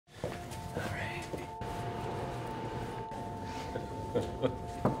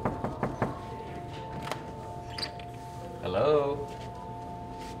Hello.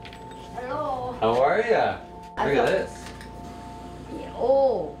 Hello. How are ya? Look at this.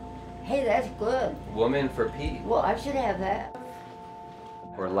 Oh, hey, that's good. Woman for Pete. Well, I should have that.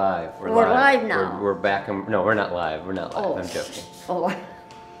 We're live. We're live now. We're back. No, we're not live. We're not live. Oh. I'm joking. Oh.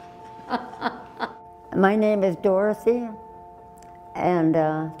 My name is Dorothy, and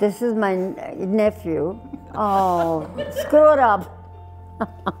this is my nephew. Oh, screw it up.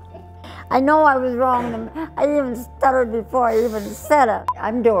 I know I was wrong. I even stuttered before I even said it.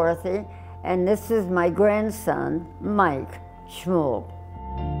 I'm Dorothy, and this is my grandson, Mike Schmuel.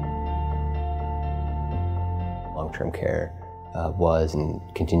 Long-term care was and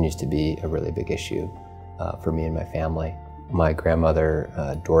continues to be a really big issue for me and my family. My grandmother,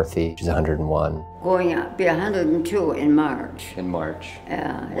 Dorothy, she's 101. Going up, be 102 in March. In March.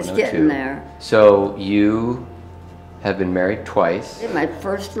 Yeah, it's 102. getting there. So you have been married twice. My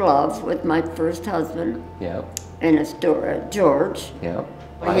first love with my first husband. Yeah. And it's George. Yeah.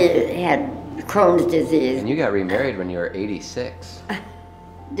 He had Crohn's disease. And you got remarried when you were 86.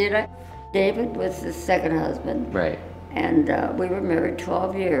 Did I? David was the second husband. Right. And we were married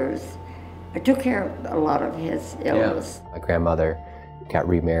 12 years. I took care of a lot of his illness. Yeah. My grandmother got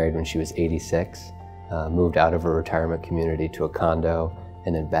remarried when she was 86, moved out of a retirement community to a condo,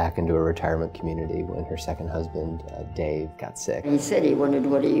 and then back into a retirement community when her second husband, Dave, got sick. He said he wondered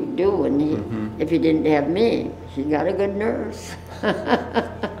what he'd do, and if he didn't have me. He got a good nurse.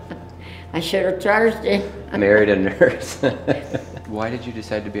 I should have charged him. Married a nurse. Why did you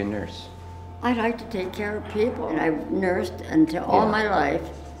decide to be a nurse? I like to take care of people, and I've nursed until all my life,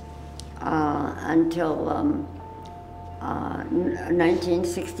 until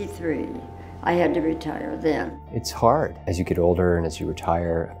 1963. I had to retire then. It's hard as you get older and as you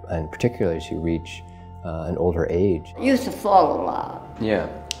retire, and particularly as you reach an older age. I used to fall a lot. Yeah.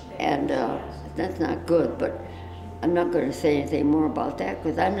 And that's not good, but I'm not going to say anything more about that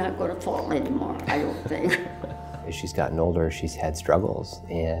because I'm not going to fall anymore, I don't think. As she's gotten older, she's had struggles,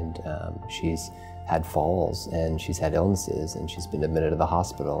 and she's had falls, and she's had illnesses, and she's been admitted to the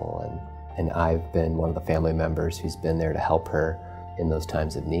hospital, and I've been one of the family members who's been there to help her in those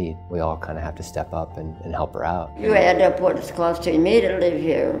times of need. We all kind of have to step up and help her out. You add up what it's costing me to live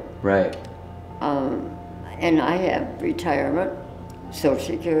here. Right. And I have retirement, Social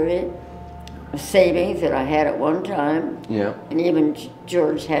Security, savings that I had at one time. Yeah. And even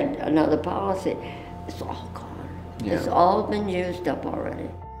George had another policy. It's all gone. Yeah. It's all been used up already.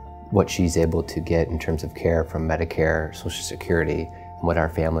 What she's able to get in terms of care from Medicare, Social Security, and what our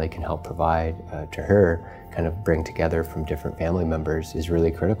family can help provide to her, kind of bring together from different family members, is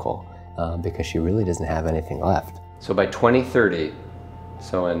really critical because she really doesn't have anything left. So by 2030,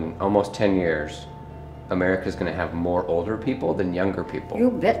 so in almost 10 years, America's going to have more older people than younger people.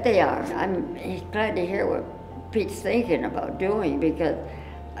 You bet they are. I'm glad to hear what Pete's thinking about doing because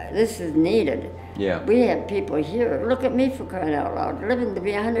this is needed. Yeah. We have people here. Look at me, for crying out loud, living to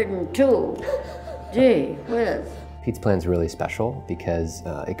be 102. Gee whiz. Pete's plan is really special because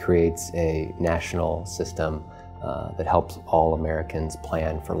it creates a national system that helps all Americans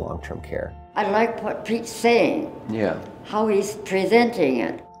plan for long-term care. I like what Pete's saying. Yeah. How he's presenting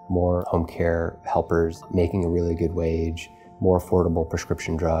it. More home care helpers, making a really good wage, more affordable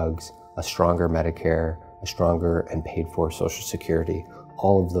prescription drugs, a stronger Medicare, a stronger and paid-for Social Security.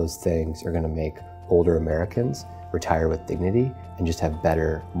 All of those things are going to make older Americans retire with dignity and just have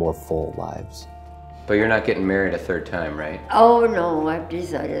better, more full lives. But you're not getting married a third time, right? Oh no, I've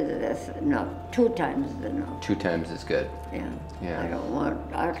decided that that's enough. 2 times is enough. 2 times is good. Yeah. Yeah. I don't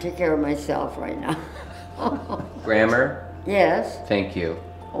want, I'll take care of myself right now. Grammar? Yes? Thank you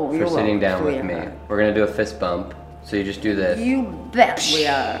for sitting down with me. We're going to do a fist bump. So you just do this. You bet we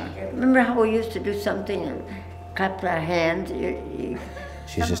are. Remember how we used to do something and clap our hands?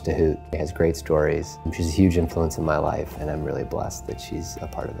 She's just a hoot. She has great stories. She's a huge influence in my life, and I'm really blessed that she's a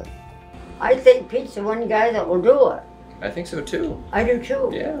part of it. I think Pete's the one guy that will do it. I think so too. I do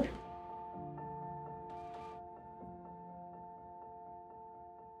too. Yeah.